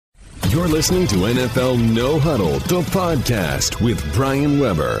You're listening to NFL No Huddle, the podcast with Brian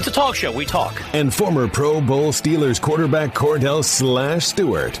Weber. It's a talk show. We talk. And former Pro Bowl Steelers quarterback Cordell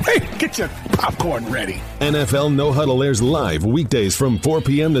Stewart. Hey, get your popcorn ready. NFL No Huddle airs live weekdays from 4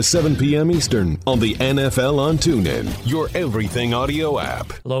 p.m. to 7 p.m. Eastern on the NFL on TuneIn, your everything audio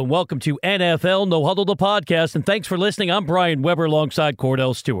app. Hello and welcome to NFL No Huddle, the podcast. And thanks for listening. I'm Brian Weber alongside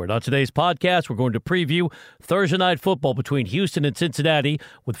Cordell Stewart. On today's podcast, we're going to preview Thursday Night Football between Houston and Cincinnati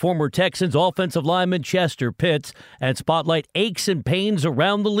with former Texans offensive lineman Chester Pitts, and spotlight aches and pains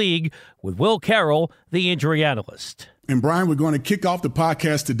around the league with Will Carroll, the injury analyst. And Brian, we're going to kick off the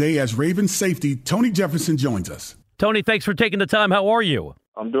podcast today as Ravens safety Tony Jefferson joins us. Tony, thanks for taking the time. How are you?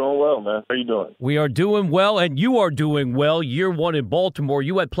 I'm doing well, man. How you doing? We are doing well, and you are doing well. Year one in Baltimore.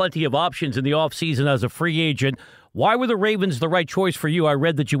 You had plenty of options in the offseason as a free agent. Why were the Ravens the right choice for you? I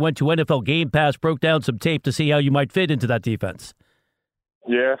read that you went to NFL Game Pass, broke down some tape to see how you might fit into that defense.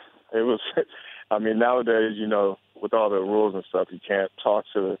 Yeah, it was. I mean, nowadays, you know, with all the rules and stuff, you can't talk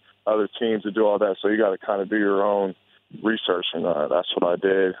to other teams to do all that. So you got to kind of do your own research, and that's what I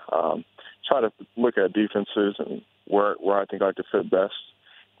did. Try to look at defenses and where I think I could fit best.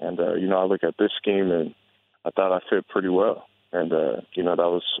 And you know, I look at this scheme, and I thought I fit pretty well. And you know, that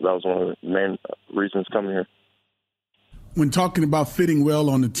was one of the main reasons coming here. When talking about fitting well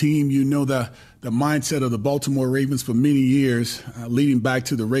on the team, you know the mindset of the Baltimore Ravens for many years, leading back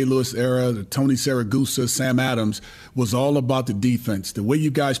to the Ray Lewis era, the Tony Siragusa, Sam Adams, was all about the defense. The way you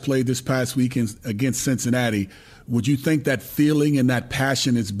guys played this past weekend against Cincinnati, would you think that feeling and that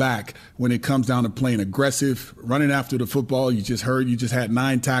passion is back when it comes down to playing aggressive, running after the football? You just had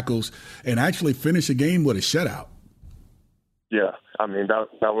 9 tackles and actually finished a game with a shutout. Yeah, I mean, that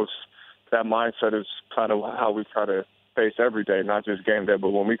mindset is kind of how we try to face every day, not just game day. But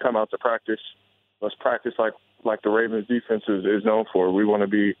when we come out to practice, let's practice like the Ravens defense is known for. We want to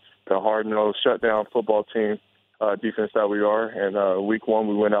be the hard-nosed, shutdown football team defense that we are. And week one,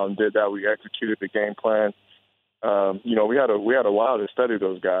 we went out and did that. We executed the game plan. You know, we had a while to study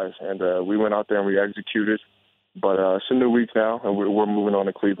those guys, and we went out there and we executed. But it's a new week now, and we're moving on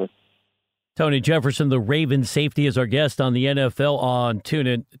to Cleveland. Tony Jefferson, the Ravens safety, is our guest on the NFL on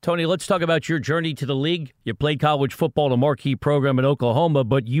TuneIn. Tony, let's talk about your journey to the league. You played college football in a marquee program in Oklahoma,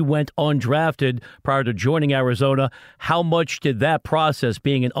 but you went undrafted prior to joining Arizona. How much did that process,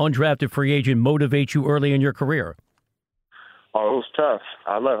 being an undrafted free agent, motivate you early in your career? Oh, it was tough.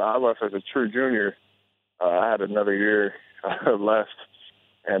 I left as a true junior. I had another year left,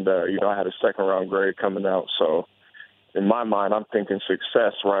 and you know, I had a second-round grade coming out, so in my mind, I'm thinking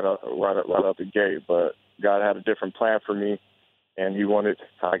success right out the gate. But God had a different plan for me, and He wanted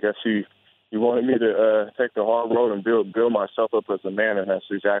me to take the hard road and build myself up as a man, and that's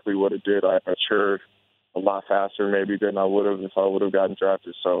exactly what it did. I matured a lot faster maybe than I would have if I would have gotten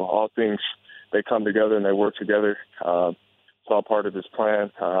drafted. So all things, they come together and they work together. It's all part of this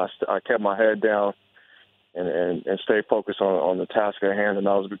plan. I kept my head down and stayed focused on the task at hand, and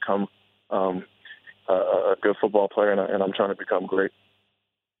I was become a good football player, and I'm trying to become great.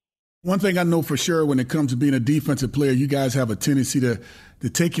 One thing I know for sure when it comes to being a defensive player, you guys have a tendency to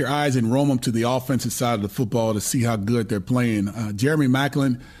take your eyes and roam them to the offensive side of the football to see how good they're playing. Jeremy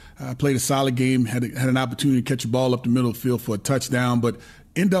Maclin played a solid game, had an opportunity to catch a ball up the middle of the field for a touchdown, but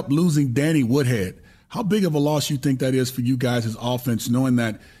end up losing Danny Woodhead. How big of a loss you think that is for you guys as offense, knowing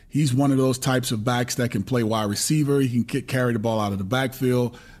that he's one of those types of backs that can play wide receiver, he can carry the ball out of the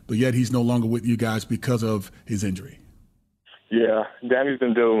backfield, but yet he's no longer with you guys because of his injury? Yeah, Danny's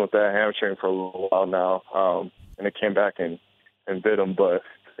been dealing with that hamstring for a little while now, and it came back and bit him. But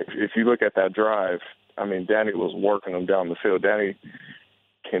if you look at that drive, I mean, Danny was working him down the field. Danny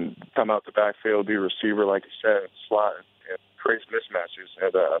can come out the backfield, be a receiver, like you said, and slot and create mismatches.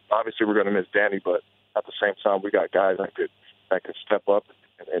 And obviously we're going to miss Danny, but at the same time, we got guys that could step up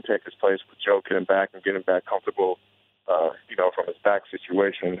and take his place with Joe, get him back and get him back comfortable, you know, from his back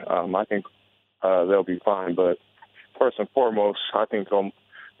situation. I think they'll be fine. But first and foremost, I think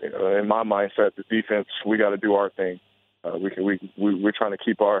in my mindset, the defense, we got to do our thing. We're trying to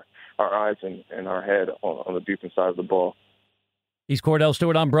keep our eyes and our head on the defense side of the ball. He's Cordell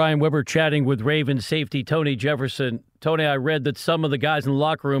Stewart. I'm Brian Weber, chatting with Ravens safety Tony Jefferson. Tony, I read that some of the guys in the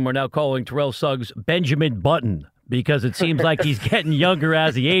locker room are now calling Terrell Suggs Benjamin Button because it seems like he's getting younger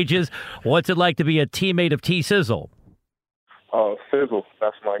as he ages. What's it like to be a teammate of T. Sizzle? Oh, Sizzle,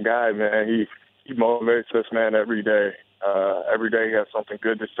 that's my guy, man. He motivates us, man, every day. Every day he has something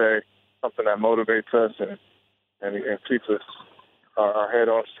good to say, something that motivates us and keeps us our head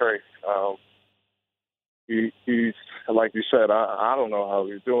on straight. He's like you said, I don't know how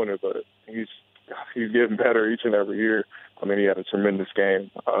he's doing it, but he's he's getting better each and every year. I mean, he had a tremendous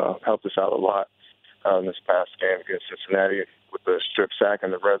game, helped us out a lot in this past game against Cincinnati with the strip sack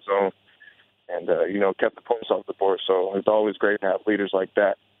in the red zone and, kept the points off the board. So it's always great to have leaders like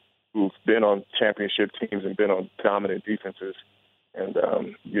that who've been on championship teams and been on dominant defenses. And,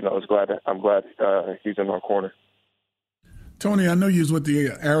 I'm glad he's in our corner. Tony, I know you was with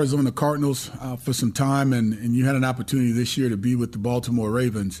the Arizona Cardinals for some time, and you had an opportunity this year to be with the Baltimore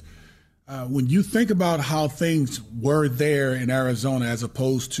Ravens. When you think about how things were there in Arizona as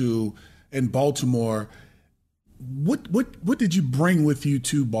opposed to in Baltimore, what did you bring with you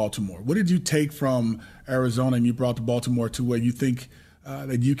to Baltimore? What did you take from Arizona and you brought to Baltimore to where you think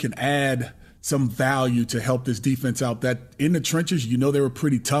that you can add some value to help this defense out that in the trenches, they were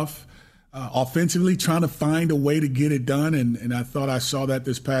pretty tough offensively, trying to find a way to get it done. And I thought I saw that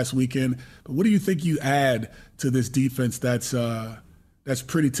this past weekend. But what do you think you add to this defense that's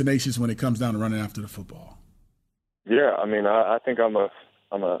pretty tenacious when it comes down to running after the football? Yeah, I mean, I think I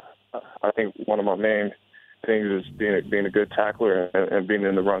think one of my main things is being a good tackler and being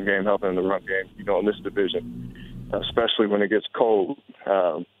in the run game, helping in the run game, in this division, especially when it gets cold.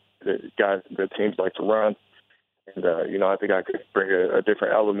 The teams like to run. And, I think I could bring a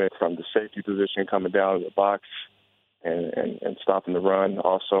different element from the safety position coming down in the box and stopping the run.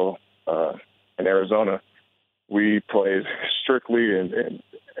 Also, in Arizona, we played strictly and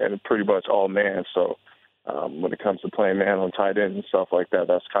pretty much all man. So when it comes to playing man on tight end and stuff like that,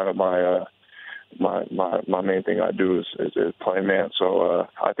 that's kind of my main thing I do is playing man. So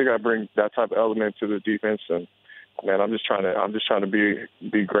I think I bring that type of element to the defense. And man, I'm just trying to be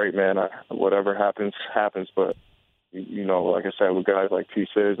great, man. Whatever happens. But like I said, with guys like T.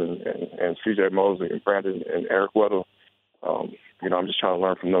 Sizz and C.J. Mosley and Brandon and Eric Weddle, I'm just trying to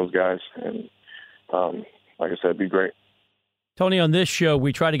learn from those guys and, like I said, be great. Tony, on this show,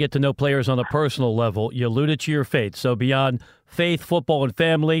 we try to get to know players on a personal level. You alluded to your faith. So beyond faith, football, and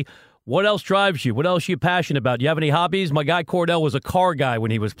family, what else drives you? What else are you passionate about? You have any hobbies? My guy Cordell was a car guy when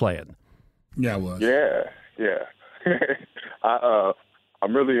he was playing. Yeah, I was. Yeah.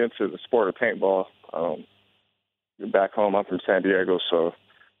 I'm really into the sport of paintball. Back home, I'm from San Diego, so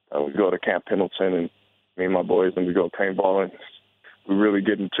we go to Camp Pendleton, and me and my boys, and we go paintballing. We really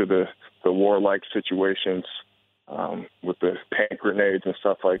get into the warlike situations with the paint grenades and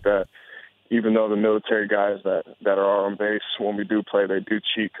stuff like that. Even though the military guys that are on base, when we do play, they do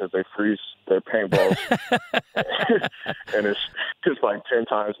cheat because they freeze their paintballs. And it's just like 10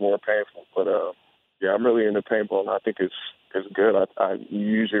 times more painful. But, I'm really into paintball, and I think it's good. You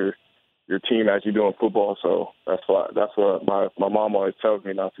use your team as you do in football, so that's what my mom always tells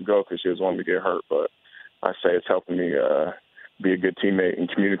me not to go because she doesn't want me to get hurt. But I say it's helping me be a good teammate and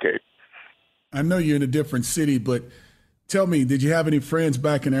communicate. I know you're in a different city, but tell me, did you have any friends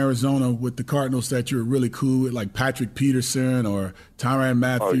back in Arizona with the Cardinals that you're really cool with, like Patrick Peterson or Tyrann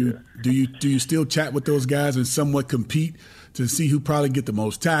Mathieu? Oh, yeah. Do you still chat with those guys and somewhat compete to see who probably get the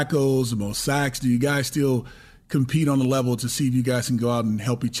most tackles, the most sacks? Do you guys still compete on the level to see if you guys can go out and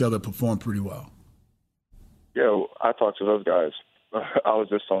help each other perform pretty well? Yeah, I talk to those guys. I was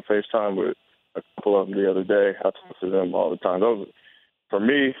just on FaceTime with a couple of them the other day. I talk to them all the time. Those, for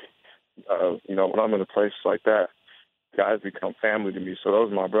me, when I'm in a place like that, guys become family to me. So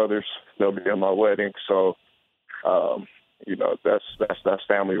those are my brothers. They'll be at my wedding. So, that's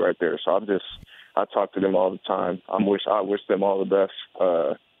family right there. So I talk to them all the time. I wish them all the best.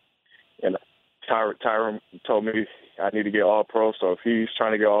 And Tyrann told me I need to get all pro. So if he's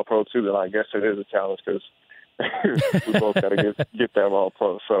trying to get all pro too, then I guess it is a challenge because we both got to get them all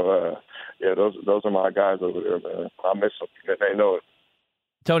pro. So those are my guys over there, man. I miss them. They know it.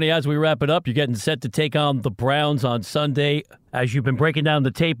 Tony, as we wrap it up, you're getting set to take on the Browns on Sunday. As you've been breaking down the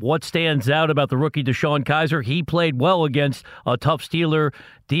tape, what stands out about the rookie DeShone Kizer? He played well against a tough Steeler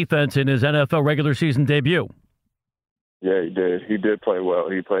defense in his NFL regular season debut. Yeah, he did. He did play well.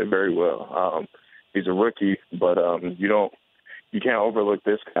 He played very well. He's a rookie, but you can't overlook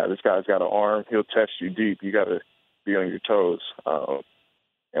this guy. This guy's got an arm. He'll test you deep. You got to be on your toes.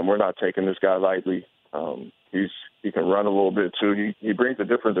 And we're not taking this guy lightly. He can run a little bit too. He brings a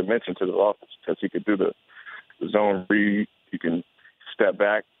different dimension to the offense because he could do the zone read. He can step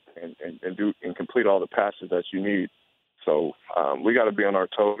back and do and complete all the passes that you need. So we got to be on our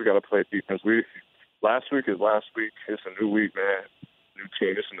toes. We got to play defense. Last week is last week. It's a new week, man. New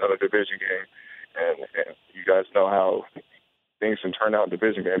team. It's another division game, and you guys know how things can turn out in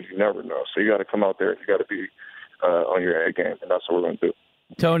division games. You never know. So you got to come out there. You got to be on your A game, and that's what we're going to do.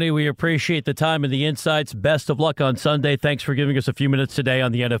 Tony, we appreciate the time and the insights. Best of luck on Sunday. Thanks for giving us a few minutes today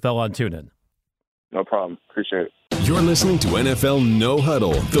on the NFL on TuneIn. No problem. Appreciate it. You're listening to NFL No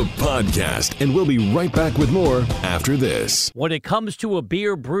Huddle, the podcast, and we'll be right back with more after this. When it comes to a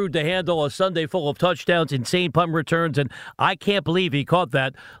beer brewed to handle a Sunday full of touchdowns, insane punt returns, and I can't believe he caught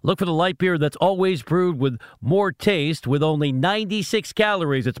that, look for the light beer that's always brewed with more taste with only 96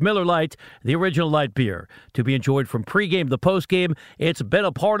 calories. It's Miller Lite, the original light beer. To be enjoyed from pregame to postgame, it's been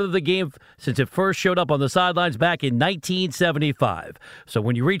a part of the game since it first showed up on the sidelines back in 1975. So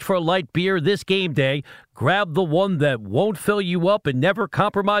when you reach for a light beer this game day, grab the one that won't fill you up and never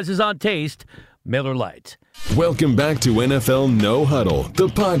compromises on taste, Miller Lite. Welcome back to NFL No Huddle, the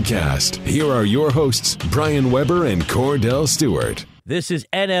podcast. Here are your hosts, Brian Weber and Cordell Stewart. This is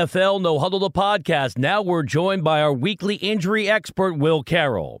NFL No Huddle, the podcast. Now we're joined by our weekly injury expert, Will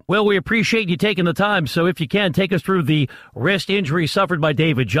Carroll. Will, we appreciate you taking the time. So if you can, take us through the wrist injury suffered by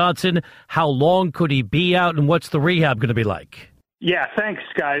David Johnson. How long could he be out, and what's the rehab going to be like? Yeah, thanks,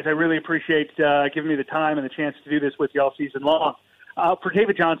 guys. I really appreciate giving me the time and the chance to do this with you all season long. For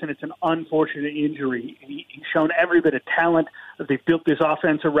David Johnson, it's an unfortunate injury. He's shown every bit of talent. They've built this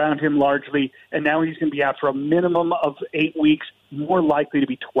offense around him largely, and now he's going to be out for a minimum of 8 weeks, more likely to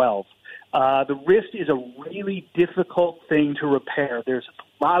be 12. The wrist is a really difficult thing to repair. There's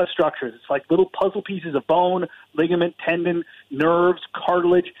a lot of structures. It's like little puzzle pieces of bone, ligament, tendon, nerves,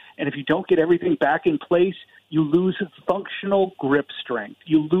 cartilage, and if you don't get everything back in place, you lose functional grip strength.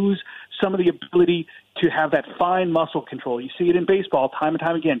 You lose some of the ability to have that fine muscle control. You see it in baseball time and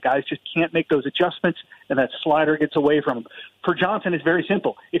time again. Guys just can't make those adjustments, and that slider gets away from them. For Johnson, it's very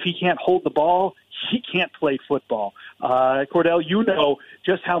simple. If he can't hold the ball, he can't play football. Cordell, you know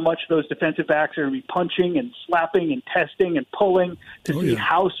just how much those defensive backs are going to be punching and slapping and testing and pulling to see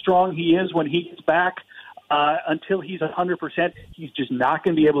how strong he is when he gets back. Until he's 100%, he's just not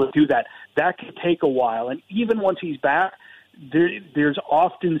going to be able to do that. That can take a while. And even once he's back, there's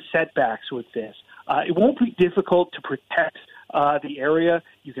often setbacks with this. It won't be difficult to protect the area.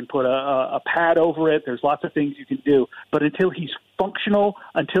 You can put a pad over it. There's lots of things you can do. But until he's functional,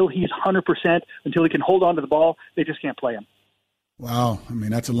 until he's 100%, until he can hold on to the ball, they just can't play him. Wow. I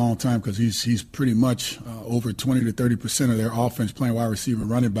mean, that's a long time because he's pretty much over 20 to 30% of their offense playing wide receiver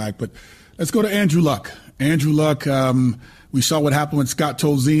and running back. But let's go to Andrew Luck. Andrew Luck, we saw what happened with Scott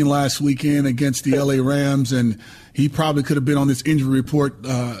Tolzien last weekend against the L.A. Rams, and he probably could have been on this injury report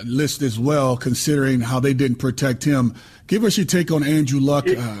list as well, considering how they didn't protect him. Give us your take on Andrew Luck.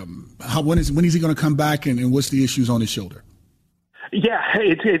 When is he going to come back, and what's the issues on his shoulder? Yeah,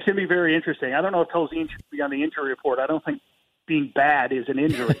 it's going to be very interesting. I don't know if Tolzien should be on the injury report. I don't think being bad is an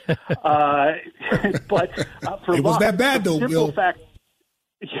injury. But for it was Luck, that bad, though, Will.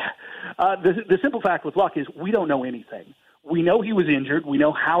 The simple fact with Luck is we don't know anything. We know he was injured. We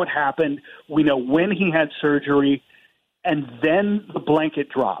know how it happened. We know when he had surgery. And then the blanket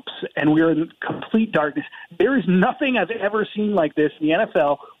drops, and we're in complete darkness. There is nothing I've ever seen like this in the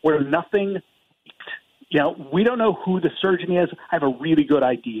NFL where nothing – we don't know who the surgeon is. I have a really good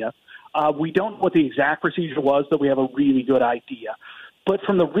idea. We don't know what the exact procedure was, but we have a really good idea. But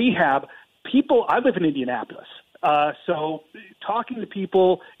from the rehab, I live in Indianapolis. So talking to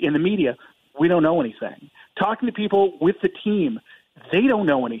people in the media, we don't know anything. Talking to people with the team, they don't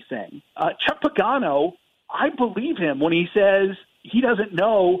know anything. Chuck Pagano, I believe him when he says he doesn't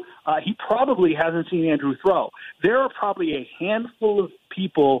know. He probably hasn't seen Andrew throw. There are probably a handful of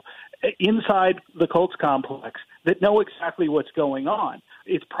people inside the Colts complex that know exactly what's going on.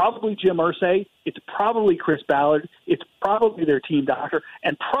 It's probably Jim Irsay. It's probably Chris Ballard. It's probably their team doctor,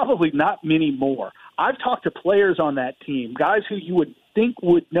 and probably not many more. I've talked to players on that team, guys who you would think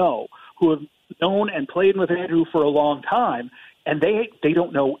would know, who have known and played with Andrew for a long time, and they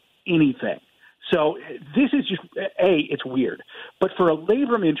don't know anything. So this is just, it's weird. But for a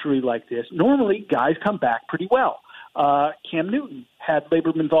labrum injury like this, normally guys come back pretty well. Cam Newton had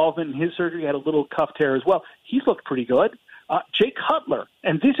labrum involvement in his surgery, had a little cuff tear as well. He's looked pretty good. Jay Cutler,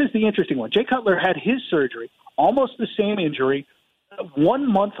 and this is the interesting one. Jay Cutler had his surgery, almost the same injury,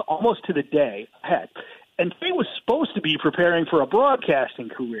 1 month almost to the day ahead. And Jay was supposed to be preparing for a broadcasting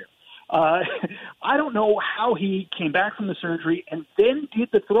career. I don't know how he came back from the surgery and then did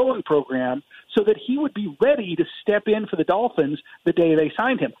the throwing program so that he would be ready to step in for the Dolphins the day they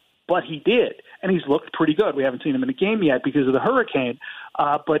signed him. But he did, and he's looked pretty good. We haven't seen him in a game yet because of the hurricane,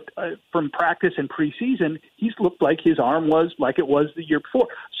 but from practice and preseason, he's looked like his arm was like it was the year before.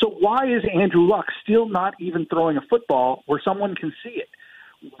 So why is Andrew Luck still not even throwing a football where someone can see it?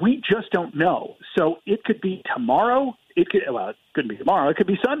 We just don't know. So it could be tomorrow. It couldn't be tomorrow. It could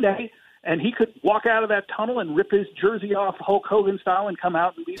be Sunday. And he could walk out of that tunnel and rip his jersey off Hulk Hogan style and come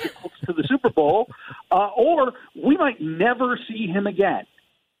out and lead the Colts to the Super Bowl. Or we might never see him again.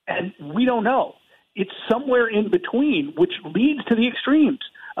 And we don't know. it's somewhere in between, which leads to the extremes.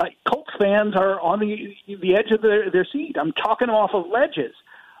 Colts fans are on the edge of their seat. I'm talking off of ledges.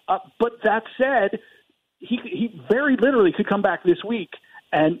 But that said, he very literally could come back this week,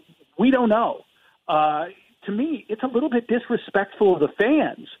 and we don't know. To me, it's a little bit disrespectful of the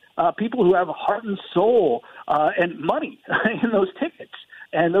fans, people who have a heart and soul and money in those tickets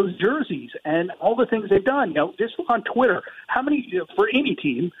and those jerseys and all the things they've done. Just look on Twitter, how many, for any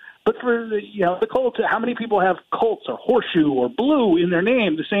team, but for the Colts, how many people have Colts or Horseshoe or Blue in their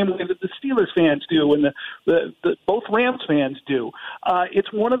name, the same way that the Steelers fans do and the both Rams fans do?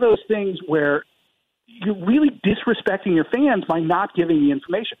 It's one of those things where you're really disrespecting your fans by not giving the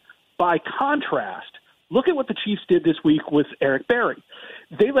information. By contrast, look at what the Chiefs did this week with Eric Berry.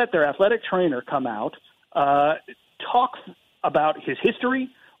 They let their athletic trainer come out, talk about his history,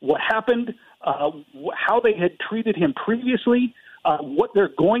 what happened, how they had treated him previously, what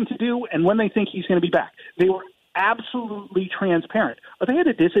they're going to do, and when they think he's going to be back. They were absolutely transparent. Are they at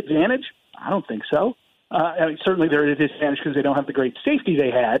a disadvantage? I don't think so. Certainly they're at a disadvantage because they don't have the great safety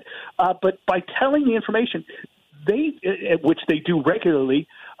they had. But by telling the information, which they do regularly,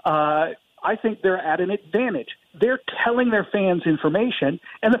 I think they're at an advantage. They're telling their fans information,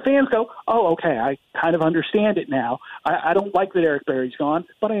 and the fans go, oh, okay, I kind of understand it now. I don't like that Eric Berry's gone,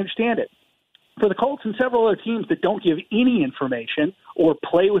 but I understand it. For the Colts and several other teams that don't give any information or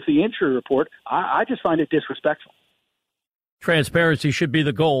play with the injury report, I just find it disrespectful. Transparency should be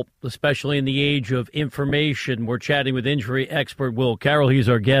the goal, especially in the age of information. We're chatting with injury expert Will Carroll. He's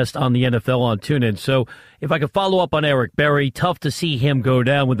our guest on the NFL on TuneIn. So if I could follow up on Eric Berry, tough to see him go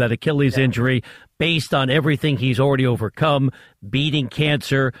down with that Achilles injury based on everything he's already overcome, beating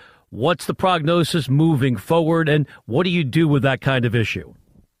cancer. What's the prognosis moving forward, and what do you do with that kind of issue?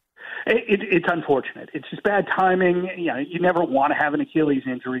 It's unfortunate. It's just bad timing. You never want to have an Achilles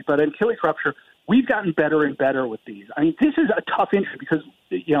injury, but an Achilles rupture, we've gotten better and better with these. I mean, this is a tough injury because,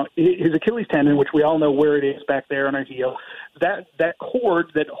 his Achilles tendon, which we all know where it is back there on our heel, that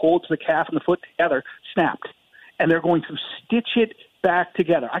cord that holds the calf and the foot together snapped. And they're going to stitch it back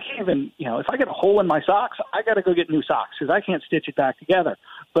together. I can't even, if I get a hole in my socks, I got to go get new socks because I can't stitch it back together.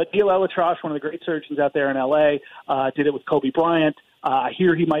 But Neil Elatrosh, one of the great surgeons out there in L.A., did it with Kobe Bryant. I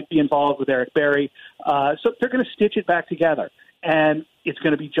hear he might be involved with Eric Berry. So they're going to stitch it back together. And it's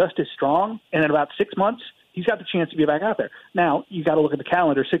going to be just as strong. And in about 6 months, he's got the chance to be back out there. Now, you got to look at the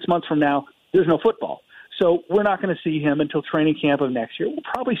calendar. 6 months from now, there's no football. So we're not going to see him until training camp of next year. We'll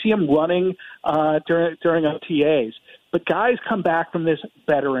probably see him running during OTAs. But guys come back from this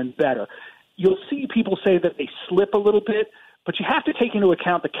better and better. You'll see people say that they slip a little bit, but you have to take into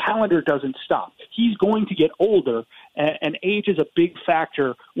account the calendar doesn't stop. He's going to get older, and age is a big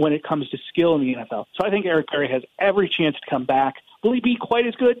factor when it comes to skill in the NFL. So I think Eric Berry has every chance to come back. Will he be quite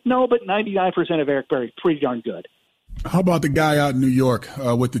as good? No, but 99% of Eric Berry is pretty darn good. How about the guy out in New York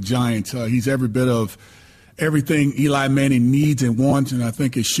with the Giants? He's every bit of everything Eli Manning needs and wants, and I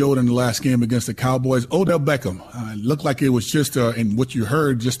think it showed in the last game against the Cowboys. Odell Beckham looked like it was just, in what you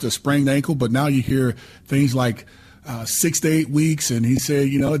heard, just a sprained ankle, but now you hear things like 6 to 8 weeks, and he said,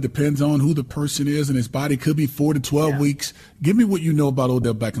 it depends on who the person is, and his body could be 4 to 12 weeks. Give me what you know about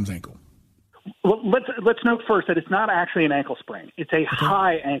Odell Beckham's ankle. Well, let's note first that it's not actually an ankle sprain. It's a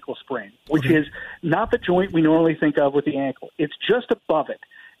high ankle sprain, which is not the joint we normally think of with the ankle. It's just above it.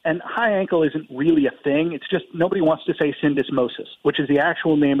 And high ankle isn't really a thing. It's just nobody wants to say syndesmosis, which is the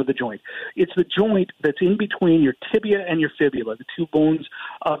actual name of the joint. It's the joint that's in between your tibia and your fibula, the two bones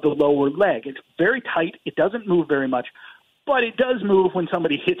of the lower leg. It's very tight. It doesn't move very much, but it does move when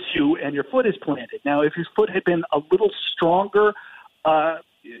somebody hits you and your foot is planted. Now, if his foot had been a little stronger,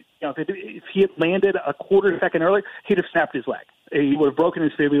 if he had landed a quarter second earlier, he'd have snapped his leg. He would have broken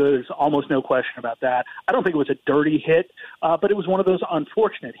his fibula. There's almost no question about that. I don't think it was a dirty hit, but it was one of those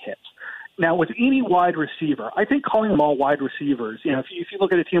unfortunate hits. Now, with any wide receiver, I think calling them all wide receivers, if you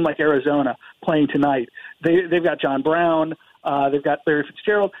look at a team like Arizona playing tonight, they've got John Brown, they've got Larry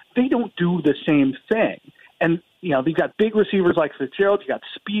Fitzgerald. They don't do the same thing. And, they've got big receivers like Fitzgerald. You've got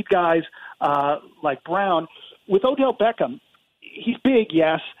speed guys like Brown. With Odell Beckham, he's big,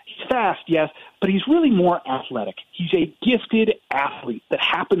 yes. He's fast, yes, but he's really more athletic. He's a gifted athlete that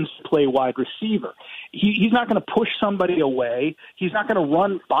happens to play wide receiver. He's not going to push somebody away. He's not going to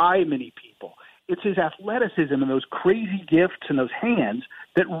run by many people. It's his athleticism and those crazy gifts and those hands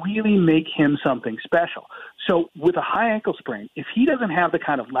that really make him something special. So with a high ankle sprain, if he doesn't have the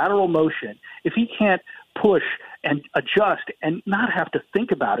kind of lateral motion, if he can't push and adjust and not have to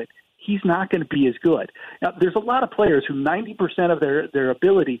think about it, he's not going to be as good. Now, there's a lot of players who 90% of their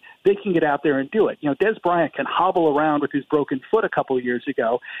ability, they can get out there and do it. Des Bryant can hobble around with his broken foot a couple of years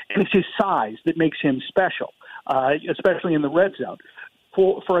ago, and it's his size that makes him special, especially in the red zone.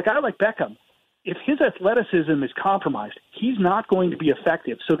 For a guy like Beckham, if his athleticism is compromised, he's not going to be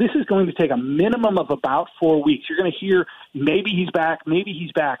effective. So this is going to take a minimum of about 4 weeks. You're going to hear maybe he's back,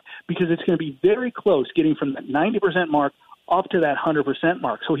 because it's going to be very close getting from that 90% mark up to that 100%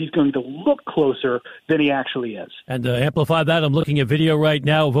 mark. So he's going to look closer than he actually is. And to amplify that, I'm looking at video right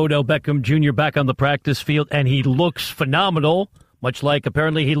now of Odell Beckham Jr. back on the practice field, and he looks phenomenal, much like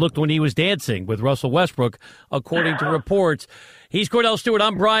apparently he looked when he was dancing with Russell Westbrook, according to reports. He's Cordell Stewart.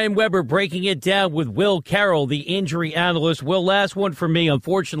 I'm Brian Weber, breaking it down with Will Carroll, the injury analyst. Will, last one for me,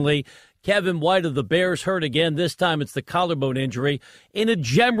 unfortunately. Kevin White of the Bears hurt again. This time it's the collarbone injury. In a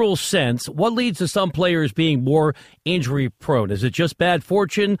general sense, what leads to some players being more injury-prone? Is it just bad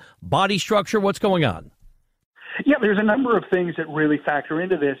fortune, body structure? What's going on? Yeah, there's a number of things that really factor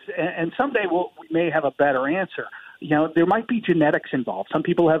into this, and someday we may have a better answer. There might be genetics involved. Some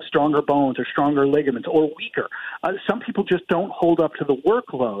people have stronger bones or stronger ligaments or weaker. Some people just don't hold up to the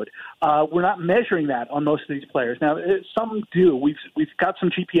workload. We're not measuring that on most of these players. Now, some do. We've got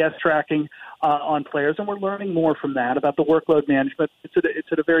some GPS tracking on players, and we're learning more from that about the workload management. It's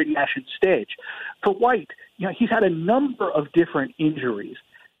at a very nascent stage. For White, he's had a number of different injuries.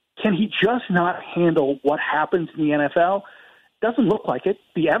 Can he just not handle what happens in the NFL? Doesn't look like it.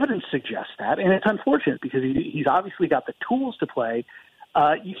 The evidence suggests that, and it's unfortunate because he's obviously got the tools to play.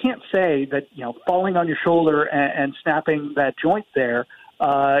 You can't say that falling on your shoulder and snapping that joint there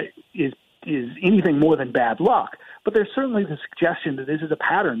is anything more than bad luck. But there's certainly the suggestion that this is a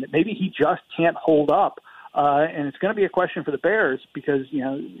pattern, that maybe he just can't hold up, and it's going to be a question for the Bears because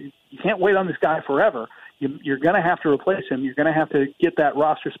you can't wait on this guy forever. You're going to have to replace him. You're going to have to get that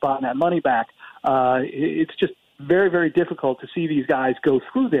roster spot and that money back. It's just very, very difficult to see these guys go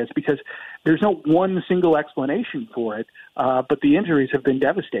through this because there's no one single explanation for it, but the injuries have been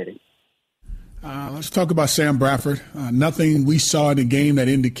devastating. Let's talk about Sam Bradford. Nothing we saw in the game that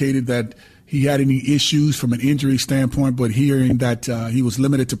indicated that he had any issues from an injury standpoint, but hearing that he was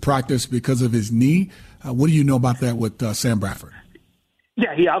limited to practice because of his knee. What do you know about that with Sam Bradford?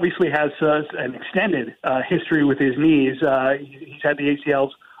 Yeah, he obviously has an extended history with his knees. He's had the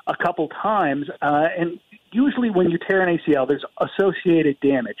ACLs a couple times, and usually when you tear an ACL, there's associated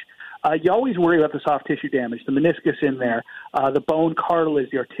damage. You always worry about the soft tissue damage, the meniscus in there, the bone cartilage,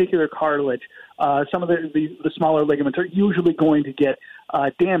 the articular cartilage. Some of the smaller ligaments are usually going to get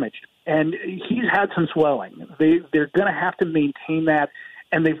damaged. And he's had some swelling. They're going to have to maintain that,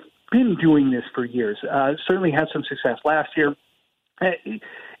 and they've been doing this for years. Certainly had some success last year.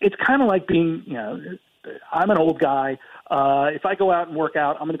 It's kind of like being, I'm an old guy. If I go out and work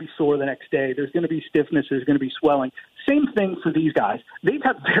out, I'm going to be sore the next day. There's going to be stiffness. There's going to be swelling. Same thing for these guys. They've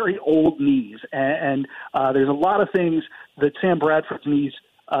got very old knees, and there's a lot of things that Sam Bradford's knees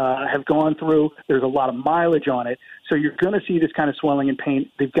have gone through. There's a lot of mileage on it. So you're going to see this kind of swelling and pain.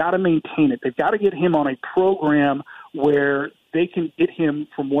 They've got to maintain it. They've got to get him on a program where they can get him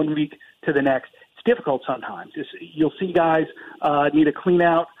from 1 week to the next. It's difficult sometimes. You'll see guys need a clean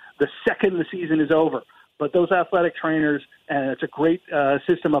out the second the season is over. But those athletic trainers, and it's a great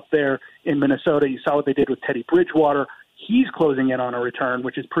system up there in Minnesota. You saw what they did with Teddy Bridgewater. He's closing in on a return,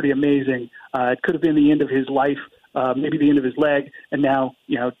 which is pretty amazing. It could have been the end of his life, maybe the end of his leg, and now,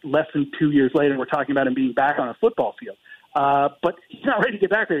 less than 2 years later, we're talking about him being back on a football field. But he's not ready to get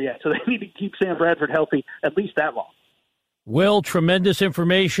back there yet, so they need to keep Sam Bradford healthy at least that long. Will, tremendous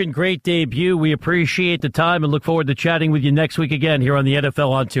information, great debut. We appreciate the time and look forward to chatting with you next week again here on the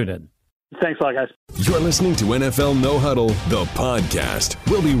NFL on TuneIn. Thanks a lot, guys. You're listening to NFL No Huddle, the podcast.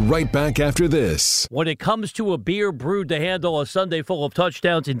 We'll be right back after this. When it comes to a beer brewed to handle a Sunday full of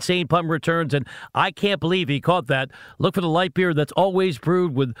touchdowns, insane punt returns, and I can't believe he caught that, look for the light beer that's always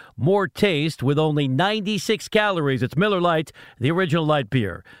brewed with more taste with only 96 calories. It's Miller Lite, the original light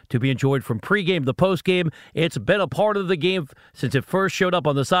beer. To be enjoyed from pregame to postgame, it's been a part of the game since it first showed up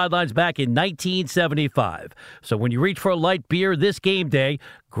on the sidelines back in 1975. So when you reach for a light beer this game day,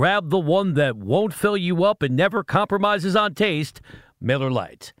 grab the one that won't fill you up and never compromises on taste, Miller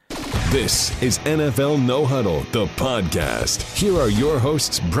Lite. This is NFL No Huddle, the podcast. Here are your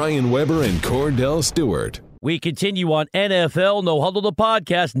hosts, Brian Weber and Cordell Stewart. We continue on NFL No Huddle, the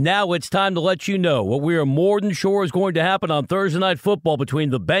podcast. Now it's time to let you know what we are more than sure is going to happen on Thursday Night Football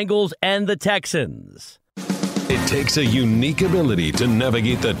between the Bengals and the Texans. It takes a unique ability to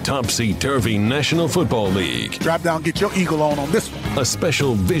navigate the topsy-turvy National Football League. Drop down, get your eagle on this one. A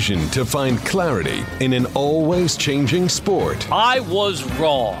special vision to find clarity in an always changing sport. I was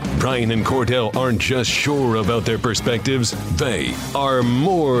wrong. Brian and Cordell aren't just sure about their perspectives, they are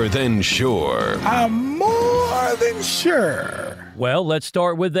more than sure. I'm more than sure. Well, let's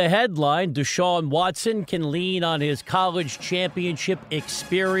start with the headline. Deshaun Watson can lean on his college championship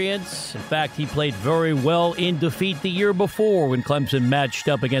experience. In fact, he played very well in defeat the year before when Clemson matched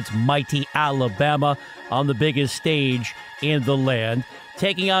up against mighty Alabama on the biggest stage in the land,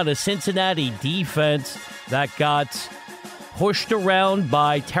 taking on a Cincinnati defense that got pushed around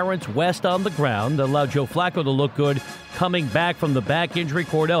by Terrence West on the ground. That allowed Joe Flacco to look good coming back from the back injury.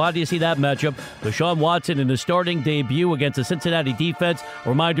 Cordell, how do you see that matchup? Deshaun Watson in his starting debut against the Cincinnati defense.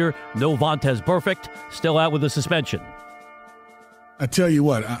 Reminder, no Vontaze Burfict, still out with a suspension. I tell you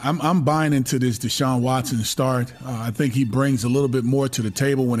what, I'm buying into this Deshaun Watson start. I think he brings a little bit more to the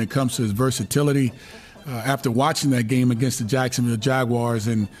table when it comes to his versatility. After watching that game against the Jacksonville Jaguars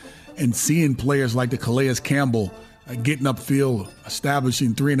and seeing players like the Calais Campbell getting upfield,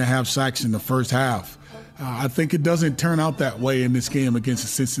 establishing 3.5 sacks in the first half, I think it doesn't turn out that way in this game against the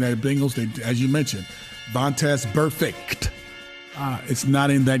Cincinnati Bengals. They, as you mentioned, Vontaze Burfict. It's not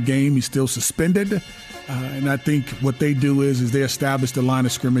in that game. He's still suspended. And I think what they do is they establish the line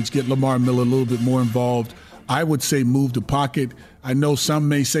of scrimmage, get Lamar Miller a little bit more involved. I would say move the pocket. I know some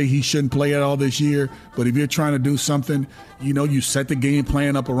may say he shouldn't play at all this year, but if you're trying to do something, you set the game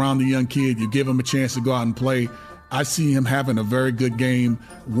plan up around the young kid. You give him a chance to go out and play. I see him having a very good game,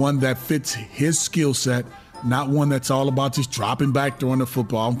 one that fits his skill set, not one that's all about just dropping back throwing the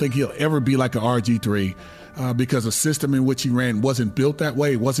football. I don't think he'll ever be like an RG3 because the system in which he ran wasn't built that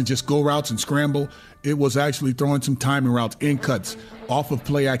way. It wasn't just go routes and scramble. It was actually throwing some timing routes, in cuts, off of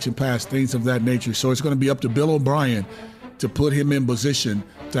play action pass, things of that nature. So it's going to be up to Bill O'Brien to put him in position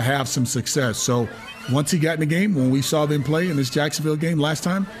to have some success. So once he got in the game, when we saw them play in this Jacksonville game last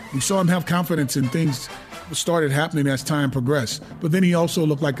time, we saw him have confidence in things started happening as time progressed. But then he also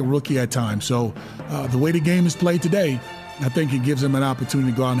looked like a rookie at times. So the way the game is played today, I think it gives him an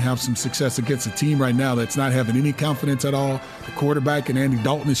opportunity to go out and have some success against a team right now that's not having any confidence at all. The quarterback and Andy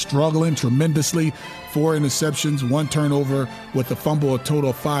Dalton is struggling tremendously. 4 interceptions, 1 turnover with a fumble, a total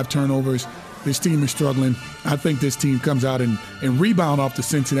of 5 turnovers. This team is struggling. I think this team comes out and rebound off the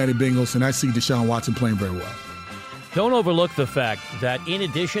Cincinnati Bengals, and I see Deshaun Watson playing very well. Don't overlook the fact that in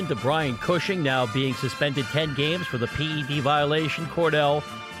addition to Brian Cushing now being suspended 10 games for the PED violation, Cordell,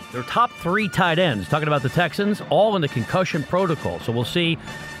 their top 3 tight ends, talking about the Texans, all in the concussion protocol. So we'll see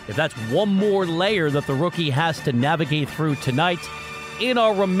if that's one more layer that the rookie has to navigate through tonight. In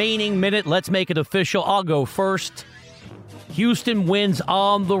our remaining minute, let's make it official. I'll go first. Houston wins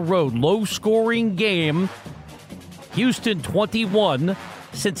on the road. Low-scoring game. Houston 21,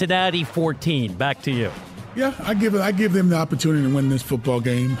 Cincinnati 14. Back to you. Yeah, I give them the opportunity to win this football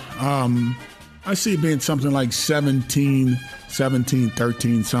game. I see it being something like 17,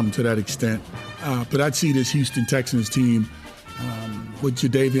 13, something to that extent. But I'd see this Houston Texans team with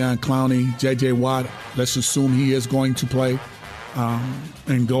Jadeveon Clowney, J.J. Watt. Let's assume he is going to play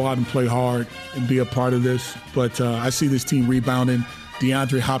and go out and play hard and be a part of this. But I see this team rebounding.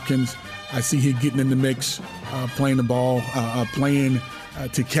 DeAndre Hopkins, I see him getting in the mix, playing the ball, playing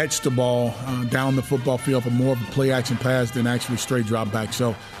to catch the ball down the football field for more of a play-action pass than actually straight drop back.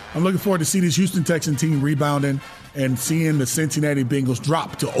 So I'm looking forward to see this Houston Texan team rebounding and seeing the Cincinnati Bengals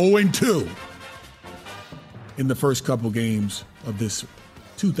drop to 0-2 in the first couple games of this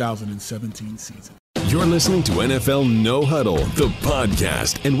 2017 season. You're listening to NFL No Huddle, the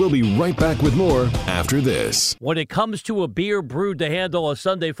podcast, and we'll be right back with more after this. When it comes to a beer brewed to handle a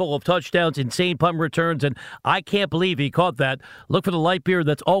Sunday full of touchdowns, insane punt returns, and I can't believe he caught that, look for the light beer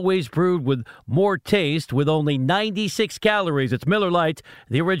that's always brewed with more taste with only 96 calories. It's Miller Lite,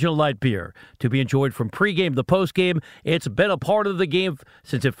 the original light beer. To be enjoyed from pregame to postgame, it's been a part of the game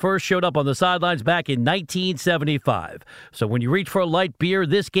since it first showed up on the sidelines back in 1975. So when you reach for a light beer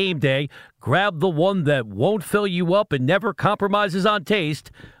this game day, grab the one that won't fill you up and never compromises on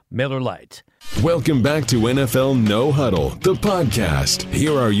taste, Miller Lite. Welcome back to NFL No Huddle, the podcast.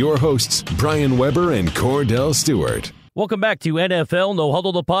 Here are your hosts, Brian Weber and Cordell Stewart. Welcome back to NFL No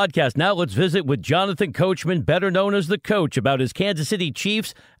Huddle, the podcast. Now let's visit with Jonathan Coachman, better known as The Coach, about his Kansas City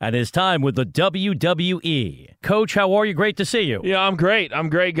Chiefs and his time with the WWE. Coach, how are you? Great to see you. Yeah, I'm great. I'm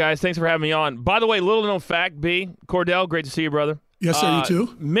great, guys. Thanks for having me on. By the way, little known fact, B, Cordell, great to see you, brother. Yes, sir, you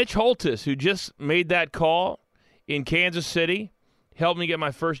too. Mitch Holthus, who just made that call in Kansas City helped me get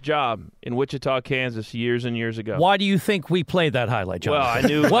my first job in Wichita, Kansas, years and years ago. Why do you think we played that highlight, John? Well, I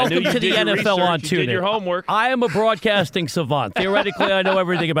knew. Welcome I knew you to the did your NFL on research, you TuneIn. did your homework. I am a broadcasting savant. Theoretically, I know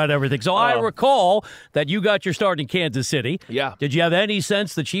everything about everything. So I recall that you got your start in Kansas City. Yeah. Did you have any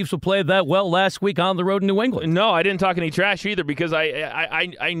sense the Chiefs would play that well last week on the road in New England? No, I didn't talk any trash either because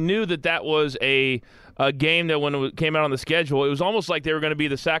I knew that was a game that when it came out on the schedule, it was almost like they were going to be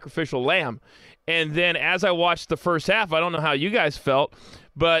the sacrificial lamb. And then as I watched the first half, I don't know how you guys felt,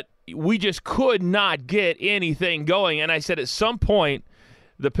 but we just could not get anything going. And I said at some point,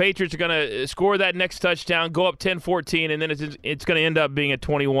 the Patriots are going to score that next touchdown, go up 10-14, and then it's going to end up being a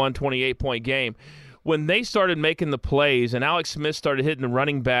 21, 28-point game. When they started making the plays and Alex Smith started hitting the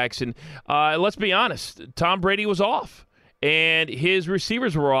running backs, and let's be honest, Tom Brady was off. And his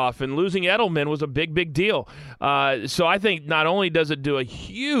receivers were off, and losing Edelman was a big, big deal. So I think not only does it do a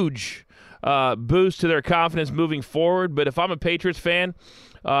huge boost to their confidence moving forward, but if I'm a Patriots fan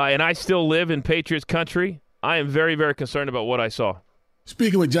and I still live in Patriots country, I am very, very concerned about what I saw.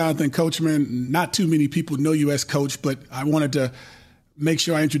 Speaking with Jonathan Coachman, not too many people know you as Coach, but I wanted to make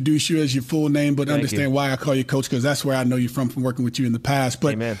sure I introduce you as your full name, but understand why I call you Coach, because that's where I know you from working with you in the past.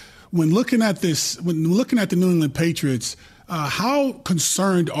 But Amen. When looking at the New England Patriots, how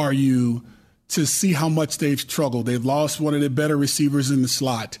concerned are you to see how much they've struggled? They've lost one of their better receivers in the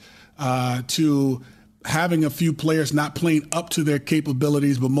slot, to having a few players not playing up to their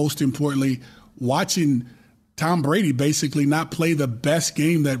capabilities, but most importantly, watching Tom Brady basically not play the best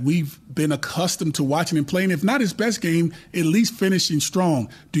game that we've been accustomed to watching him playing. If not his best game, at least finishing strong.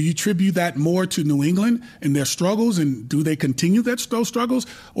 Do you attribute that more to New England and their struggles, and do they continue those struggles?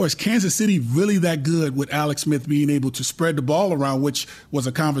 Or is Kansas City really that good with Alex Smith being able to spread the ball around, which was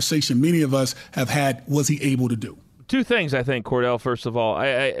a conversation many of us have had, was he able to do? Two things, I think, Cordell, first of all.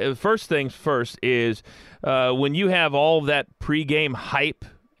 First things first is when you have all of that pregame hype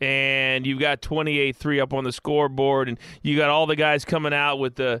and you've got 28-3 up on the scoreboard and you got all the guys coming out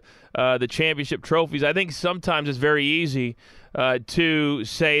with the championship trophies, I think sometimes it's very easy to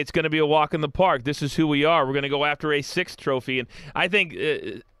say it's going to be a walk in the park. This is who we are. We're going to go after a sixth trophy. And I think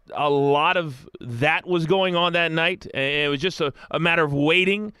a lot of that was going on that night, and it was just a matter of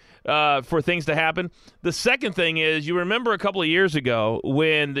waiting for things to happen. The second thing is, you remember a couple of years ago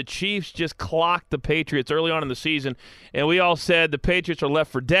when the Chiefs just clocked the Patriots early on in the season, and we all said the Patriots are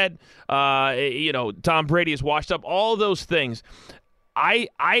left for dead. Tom Brady is washed up. All of those things.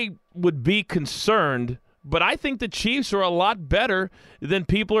 I would be concerned, but I think the Chiefs are a lot better than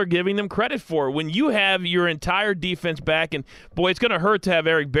people are giving them credit for. When you have your entire defense back, and boy, it's going to hurt to have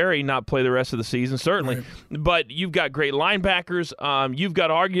Eric Berry not play the rest of the season, certainly. Right. But you've got great linebackers. You've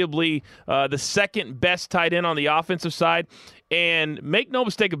got arguably the second best tight end on the offensive side. And make no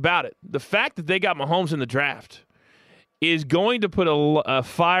mistake about it, the fact that they got Mahomes in the draft is going to put a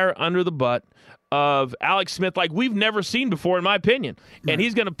fire under the butt of Alex Smith like we've never seen before, in my opinion. And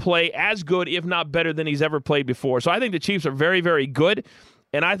he's going to play as good, if not better, than he's ever played before. So I think the Chiefs are very, very good,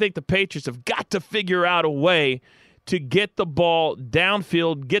 and I think the Patriots have got to figure out a way to get the ball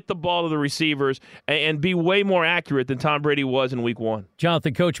downfield, get the ball to the receivers, and be way more accurate than Tom Brady was in Week 1.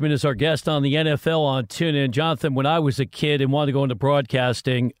 Jonathan Coachman is our guest on the NFL on TuneIn. Jonathan, when I was a kid and wanted to go into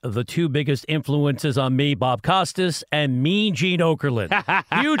broadcasting, the two biggest influences on me, Bob Costas and Mean Gene Okerlund.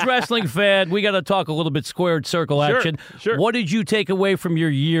 Huge wrestling fan. We got to talk a little bit squared circle action. Sure. What did you take away from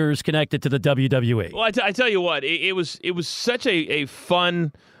your years connected to the WWE? Well, I tell you what, it was such a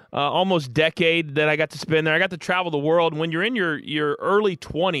fun almost decade that I got to spend there. I got to travel the world. When you're in your early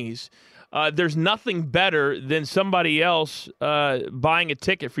 20s, there's nothing better than somebody else buying a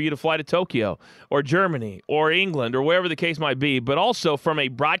ticket for you to fly to Tokyo or Germany or England or wherever the case might be. But also from a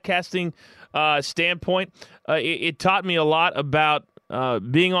broadcasting standpoint, it taught me a lot about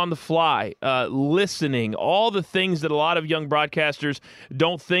being on the fly, listening, all the things that a lot of young broadcasters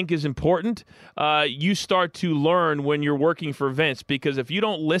don't think is important. You start to learn when you're working for Vince, because if you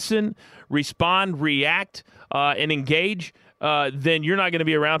don't listen, respond, react, and engage, then you're not going to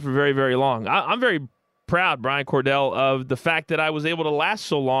be around for very, very long. I'm very proud, Brian Cordell, of the fact that I was able to last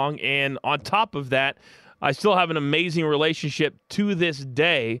so long, and on top of that, I still have an amazing relationship to this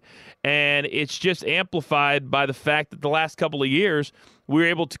day, and it's just amplified by the fact that the last couple of years we were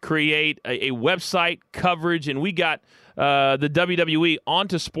able to create a website coverage, and we got the WWE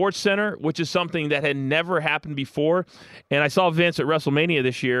onto SportsCenter, which is something that had never happened before. And I saw Vince at WrestleMania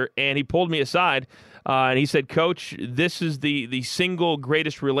this year, and he pulled me aside, and he said, "Coach, this is the single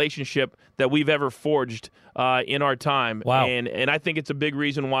greatest relationship that we've ever forged in our time." Wow. And I think it's a big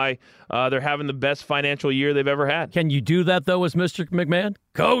reason why they're having the best financial year they've ever had. Can you do that, though, as Mr. McMahon?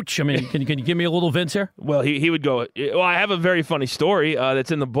 Coach, I mean, can you give me a little Vince here? Well, he would go, well, I have a very funny story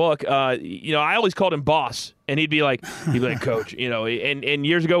that's in the book. I always called him boss, and he'd be like, Coach, and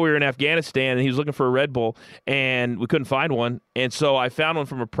years ago we were in Afghanistan, and he was looking for a Red Bull, and we couldn't find one. And so I found one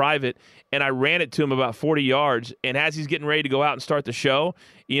from a private, and I ran it to him about 40 yards. And as he's getting ready to go out and start the show,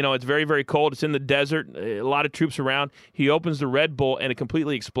 it's very, very cold. It's in the desert, a lot of troops around. He opens the Red Bull, and it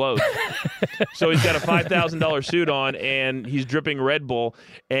completely explodes. So he's got a $5,000 suit on, and he's dripping Red Bull.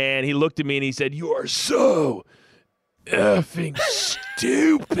 And he looked at me, and he said, "You are so effing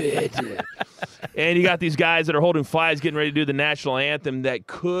stupid." And you got these guys that are holding flags getting ready to do the national anthem that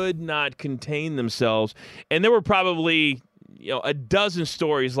could not contain themselves. And there were probably a dozen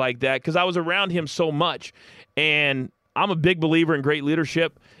stories like that because I was around him so much. And I'm a big believer in great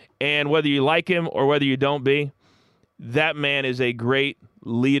leadership. And whether you like him or whether you don't be, that man is a great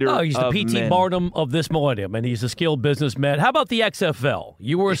leader. Oh, he's the P.T. Barnum of this millennium, and he's a skilled businessman. How about the XFL?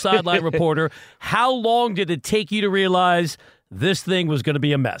 You were a sideline reporter. How long did it take you to realize this thing was going to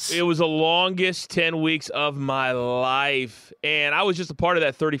be a mess? It was the longest 10 weeks of my life, and I was just a part of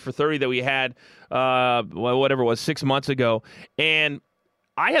that 30 for 30 that we had, whatever it was, 6 months ago, and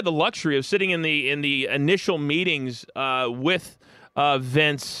I had the luxury of sitting in the initial meetings with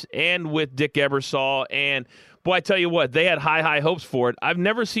Vince and with Dick Ebersol, and boy, I tell you what, they had high hopes for it. I've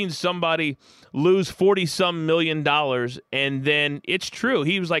never seen somebody lose $40-some million, and then it's true.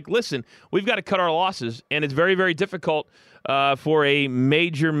 He was like, listen, we've got to cut our losses, and it's very, very difficult for a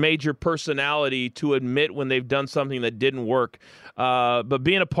major personality to admit when they've done something that didn't work. But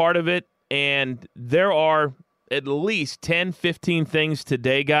being a part of it, and there are at least 10, 15 things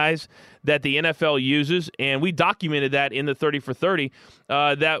today, guys, that the NFL uses, and we documented that in the 30 for 30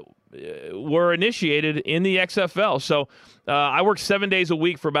 that were initiated in the XFL. So I worked 7 days a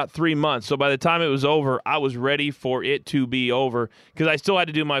week for about 3 months. So by the time it was over, I was ready for it to be over because I still had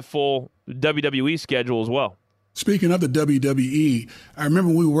to do my full WWE schedule as well. Speaking of the WWE, I remember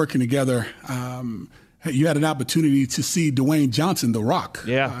when we were working together, you had an opportunity to see Dwayne Johnson, The Rock.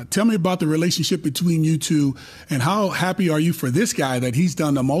 Yeah. Tell me about the relationship between you two, and how happy are you for this guy that he's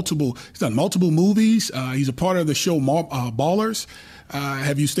done multiple movies. He's a part of the show Ballers.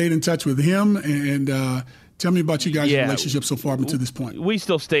 Have you stayed in touch with him? And tell me about you guys' relationship so far up to this point. We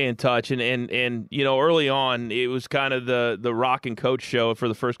still stay in touch, and early on it was kind of the Rock and Coach show for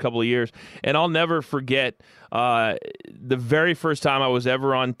the first couple of years, and I'll never forget the very first time I was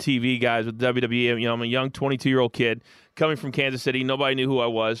ever on TV, guys, with WWE. I'm a young 22-year-old kid coming from Kansas City. Nobody knew who I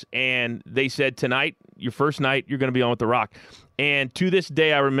was, and they said, tonight, your first night, you're going to be on with The Rock. And to this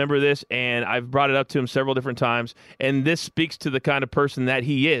day, I remember this, and I've brought it up to him several different times, and this speaks to the kind of person that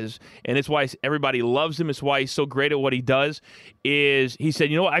he is, and it's why everybody loves him. It's why he's so great at what he does, is he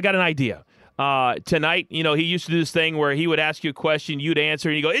said, what, I got an idea. Tonight, he used to do this thing where he would ask you a question, you'd answer,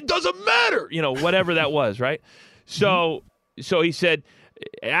 and you go, it doesn't matter, whatever that was, right? So he said,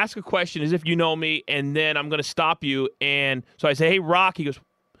 ask a question as if you know me, and then I'm going to stop you. And so I say, hey, Rock. He goes,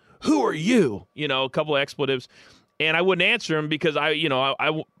 who are you? A couple of expletives. And I wouldn't answer him because I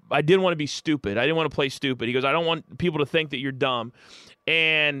didn't want to be stupid. I didn't want to play stupid. He goes, I don't want people to think that you're dumb.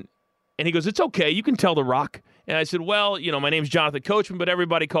 And he goes, it's okay. You can tell The Rock. And I said, well, my name's Jonathan Coachman, but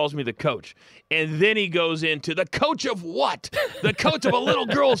everybody calls me the coach. And then he goes into the coach of what? The coach of a little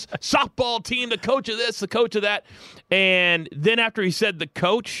girl's softball team, the coach of this, the coach of that. And then after he said the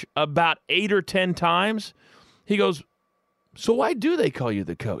coach about 8 or 10 times, he goes, so why do they call you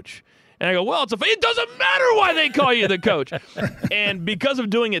the coach? And I go, well, it doesn't matter why they call you the coach. And because of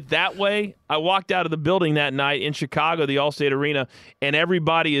doing it that way, I walked out of the building that night in Chicago, the Allstate Arena, and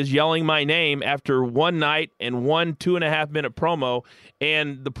everybody is yelling my name after one night and 1 2.5-minute promo.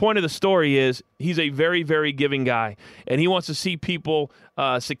 And the point of the story is he's a very, very giving guy, and he wants to see people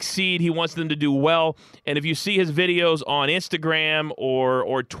succeed. He wants them to do well. And if you see his videos on Instagram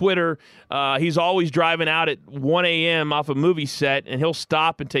or Twitter, he's always driving out at 1 a.m. off a movie set, and he'll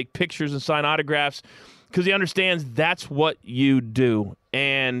stop and take pictures and sign autographs because he understands that's what you do.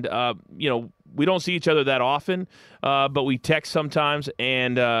 And, we don't see each other that often, but we text sometimes,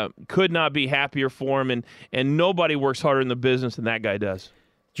 and could not be happier for him. And nobody works harder in the business than that guy does.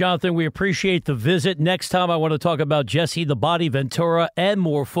 Jonathan, we appreciate the visit. Next time I want to talk about Jesse the Body Ventura and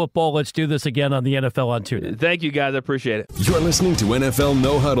more football. Let's do this again on the NFL on TuneIn. Thank you, guys. I appreciate it. You're listening to NFL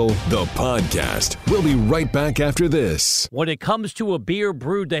No Huddle, the podcast. We'll be right back after this. When it comes to a beer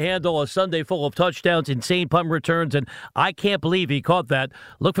brewed to handle a Sunday full of touchdowns, insane punt returns, and I can't believe he caught that,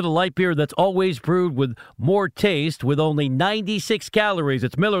 look for the light beer that's always brewed with more taste with only 96 calories.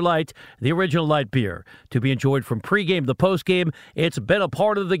 It's Miller Lite, the original light beer. To be enjoyed from pregame to postgame, it's been a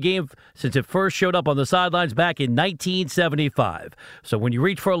part of of the game since it first showed up on the sidelines back in 1975. So when you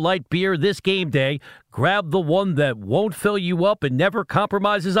reach for a light beer this game day, grab the one that won't fill you up and never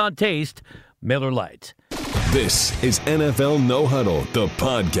compromises on taste, Miller Lite. This is NFL No Huddle, the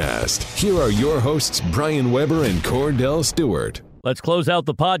podcast. Here are your hosts, Brian Weber and Cordell Stewart. Let's close out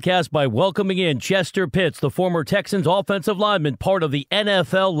the podcast by welcoming in Chester Pitts, the former Texans offensive lineman, part of the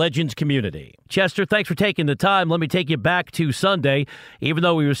NFL Legends community. Chester, thanks for taking the time. Let me take you back to Sunday. Even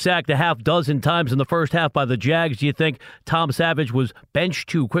though he was sacked a half dozen times in the first half by the Jags, do you think Tom Savage was benched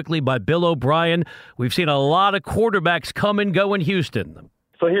too quickly by Bill O'Brien? We've seen a lot of quarterbacks come and go in Houston.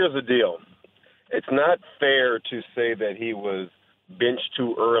 So here's the deal. It's not fair to say that he was benched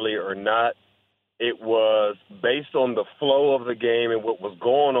too early or not. It was based on the flow of the game and what was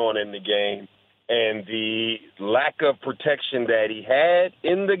going on in the game and the lack of protection that he had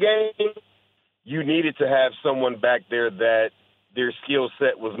in the game. You needed to have someone back there that their skill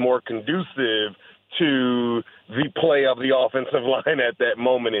set was more conducive to the play of the offensive line at that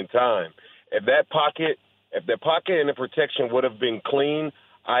moment in time. If the pocket and the protection would have been clean,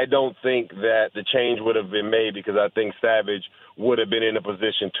 I don't think that the change would have been made because I think Savage would have been in a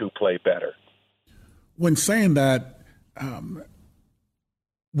position to play better. When saying that,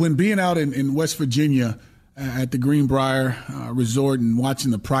 when being out in West Virginia at the Greenbrier Resort and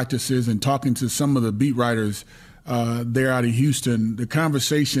watching the practices and talking to some of the beat writers there out of Houston, the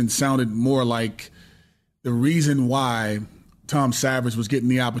conversation sounded more like the reason why Tom Savage was getting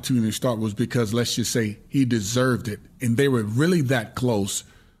the opportunity to start was because, let's just say, he deserved it. And they were really that close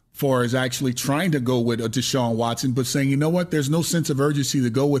for as actually trying to go with Deshaun Watson, but saying, you know what, there's no sense of urgency to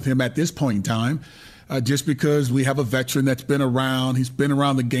go with him at this point in time. Just because we have a veteran that's been around, he's been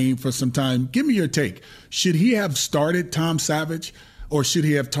around the game for some time. Give me your take. Should he have started Tom Savage or should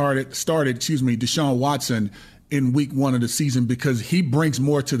he have started Deshaun Watson in week one of the season because he brings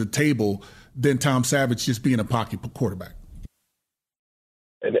more to the table than Tom Savage just being a pocket quarterback?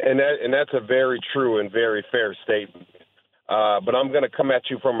 And that's a very true and very fair statement. But I'm going to come at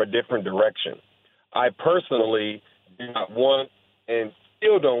you from a different direction. I personally do not want and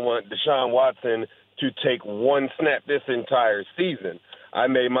still don't want Deshaun Watson to take one snap this entire season. I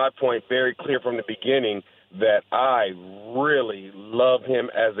made my point very clear from the beginning that I really love him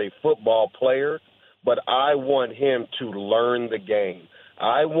as a football player, but I want him to learn the game.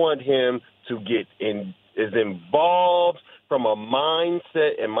 I want him to get as involved from a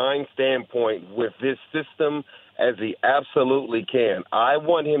mindset and mind standpoint with this system as he absolutely can. I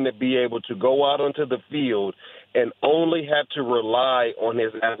want him to be able to go out onto the field and only have to rely on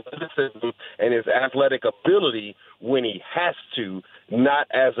his athleticism and his athletic ability when he has to, not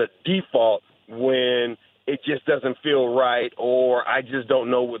as a default when it just doesn't feel right or I just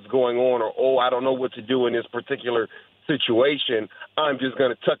don't know what's going on or, I don't know what to do in this particular situation. I'm just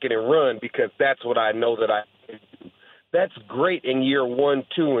going to tuck it and run because that's what I know that I can do. That's great in year 1,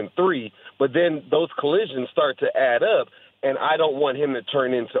 2, and 3, but then those collisions start to add up, and I don't want him to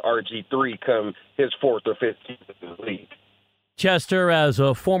turn into RG3 come his 4th or 5th season in the league. Chester, as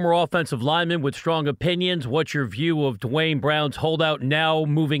a former offensive lineman with strong opinions, what's your view of Dwayne Brown's holdout now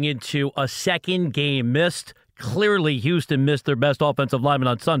moving into a second game missed? Clearly, Houston missed their best offensive lineman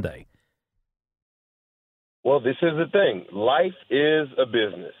on Sunday. Well, this is the thing. Life is a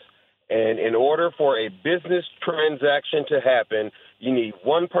business. And in order for a business transaction to happen, you need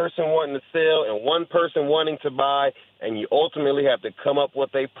one person wanting to sell and one person wanting to buy, and you ultimately have to come up with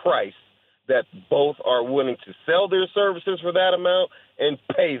a price that both are willing to sell their services for that amount and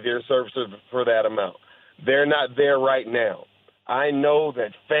pay their services for that amount. They're not there right now. I know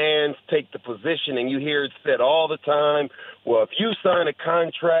that fans take the position, and you hear it said all the time, well, if you sign a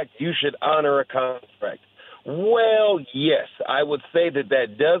contract, you should honor a contract. Well, yes, I would say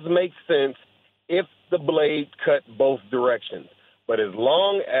that does make sense if the blade cut both directions. But as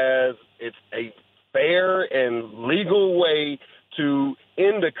long as it's a fair and legal way to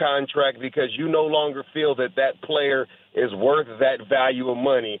end the contract because you no longer feel that player is worth that value of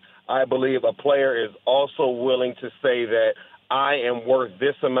money, I believe a player is also willing to say that I am worth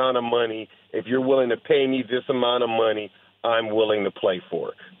this amount of money. If you're willing to pay me this amount of money, I'm willing to play for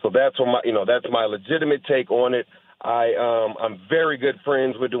it. So that's what that's my legitimate take on it. I'm very good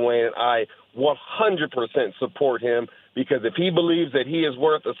friends with Dwayne. I 100% support him because if he believes that he is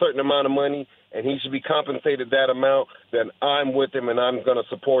worth a certain amount of money and he should be compensated that amount, then I'm with him and I'm going to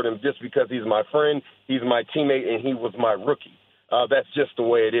support him just because he's my friend, he's my teammate, and he was my rookie. That's just the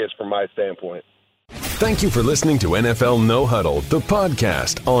way it is from my standpoint. Thank you for listening to NFL No Huddle, the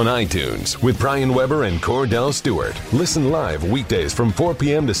podcast on iTunes with Brian Weber and Cordell Stewart. Listen live weekdays from 4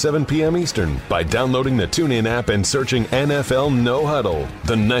 p.m. to 7 p.m. Eastern by downloading the TuneIn app and searching NFL No Huddle.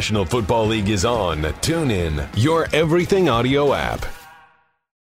 The National Football League is on TuneIn, your everything audio app.